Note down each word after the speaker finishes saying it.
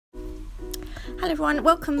Hello everyone,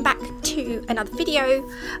 welcome back to another video.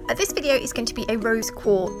 This video is going to be a rose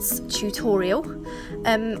quartz tutorial.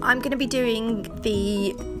 I'm going to be doing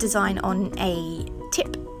the design on a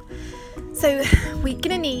tip. So we're going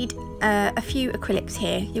to need a few acrylics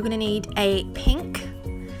here. You're going to need a pink.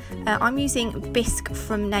 I'm using Bisque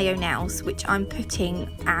from Nao Nails, which I'm putting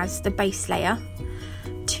as the base layer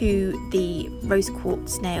to the rose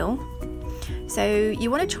quartz nail. So you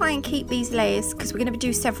want to try and keep these layers, because we're going to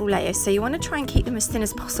do several layers, so you want to try and keep them as thin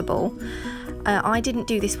as possible. I didn't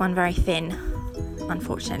do this one very thin,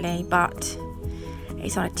 unfortunately, but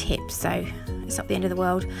it's on a tip, so it's not the end of the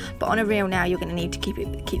world. But on a real nail, you're going to need to keep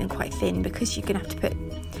them quite thin, because you're going to have to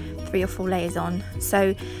put 3 or 4 layers on.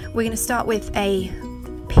 So we're going to start with a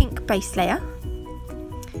pink base layer.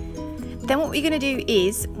 Then what we're going to do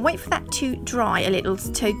is wait for that to dry a little,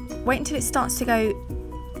 to wait until it starts to go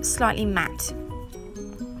slightly matte.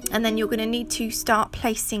 And then you're going to need to start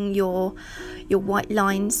placing your white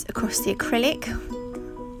lines across the acrylic.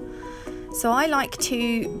 So I like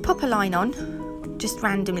to pop a line on just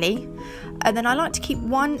randomly, and then I like to keep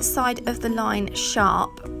one side of the line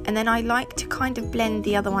sharp, and then I like to kind of blend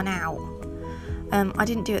the other one out. I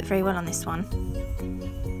didn't do it very well on this one.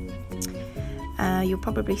 You'll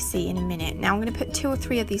probably see in a minute. Now I'm going to put 2 or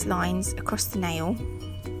 3 of these lines across the nail.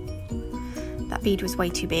 That bead was way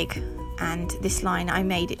too big, and this line I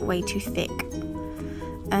made it way too thick.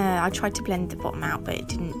 I tried to blend the bottom out, but I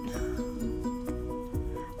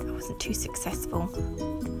wasn't too successful.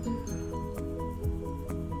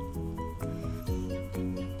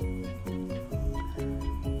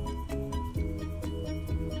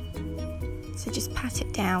 So just pat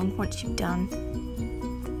it down once you've done.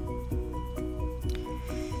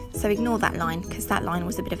 So ignore that line, because that line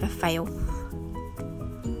was a bit of a fail.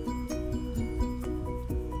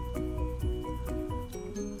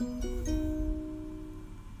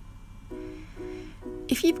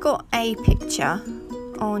 If you've got a picture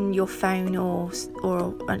on your phone or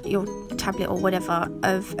your tablet or whatever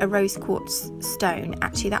of a rose quartz stone,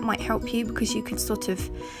 actually that might help you, because you could sort of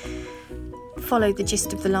follow the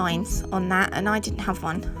gist of the lines on that, and I didn't have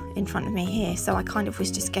one in front of me here, so I kind of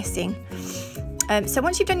was just guessing. So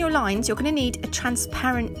once you've done your lines, you're going to need a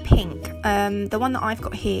transparent pink. The one that I've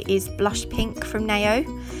got here is blush pink from Nao,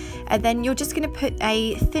 and then you're just going to put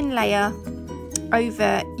a thin layer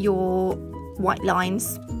over your white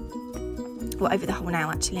lines, or over the whole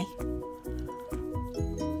nail actually.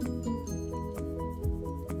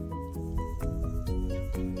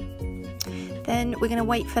 Then we're going to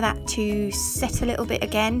wait for that to set a little bit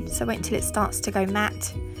again, so wait until it starts to go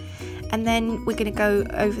matte, and then we're going to go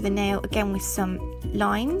over the nail again with some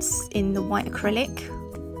lines in the white acrylic.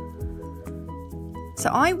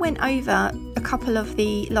 So I went over a couple of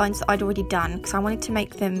the lines that I'd already done, because I wanted to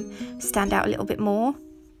make them stand out a little bit more.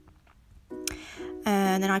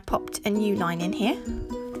 And then I popped a new line in here.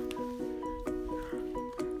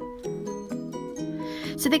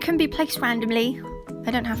 So they can be placed randomly.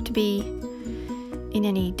 They don't have to be in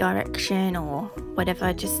any direction or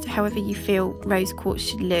whatever, just however you feel rose quartz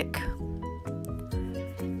should look.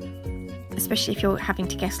 Especially if you're having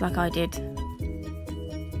to guess like I did.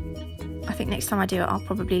 I think next time I do it, I'll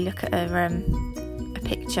probably look at a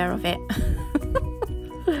picture of it.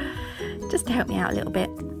 Just to help me out a little bit.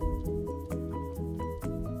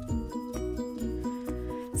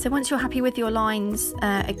 So once you're happy with your lines,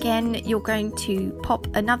 again, you're going to pop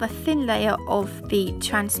another thin layer of the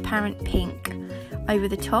transparent pink over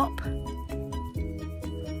the top.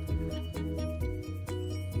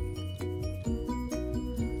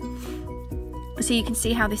 So you can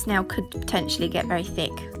see how this nail could potentially get very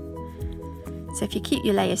thick. So if you keep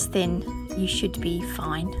your layers thin, you should be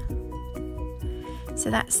fine. So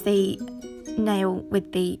that's the nail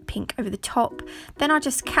with the pink over the top. Then I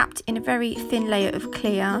just capped in a very thin layer of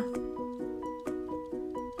clear.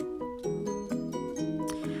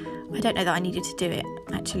 I don't know that I needed to do it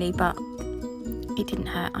actually, but it didn't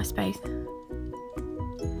hurt, I suppose.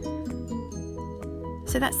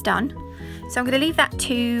 So that's done. So I'm going to leave that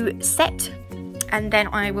to set, and then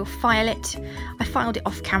I will file it. I filed it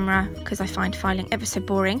off camera because I find filing ever so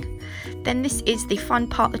boring. Then this is the fun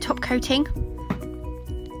part, the top coating.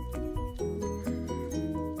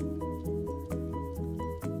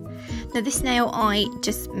 Now this nail, I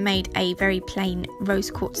just made a very plain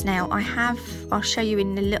rose quartz nail. I'll show you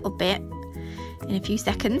in a little bit, in a few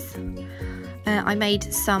seconds. I made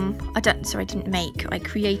some, I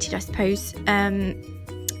created, I suppose.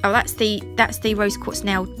 Oh, that's the rose quartz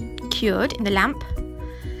nail cured in the lamp.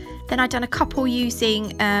 Then I've done a couple using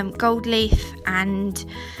gold leaf and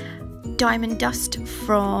diamond dust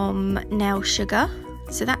from Nail Sugar.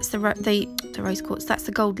 So that's the rose quartz, that's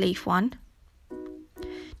the gold leaf one.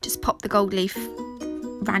 just popped the gold leaf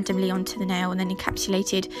randomly onto the nail and then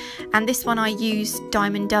encapsulated. And this one I used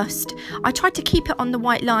diamond dust. I tried to keep it on the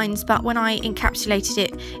white lines, but when I encapsulated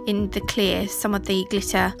it in the clear, some of the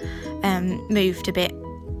glitter moved a bit,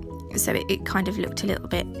 so it kind of looked a little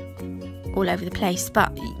bit all over the place.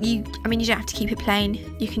 But you don't have to keep it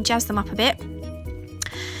plain, you can jazz them up a bit.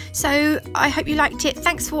 So I hope you liked it.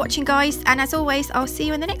 Thanks for watching, guys, and as always, I'll see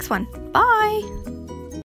you in the next one. Bye.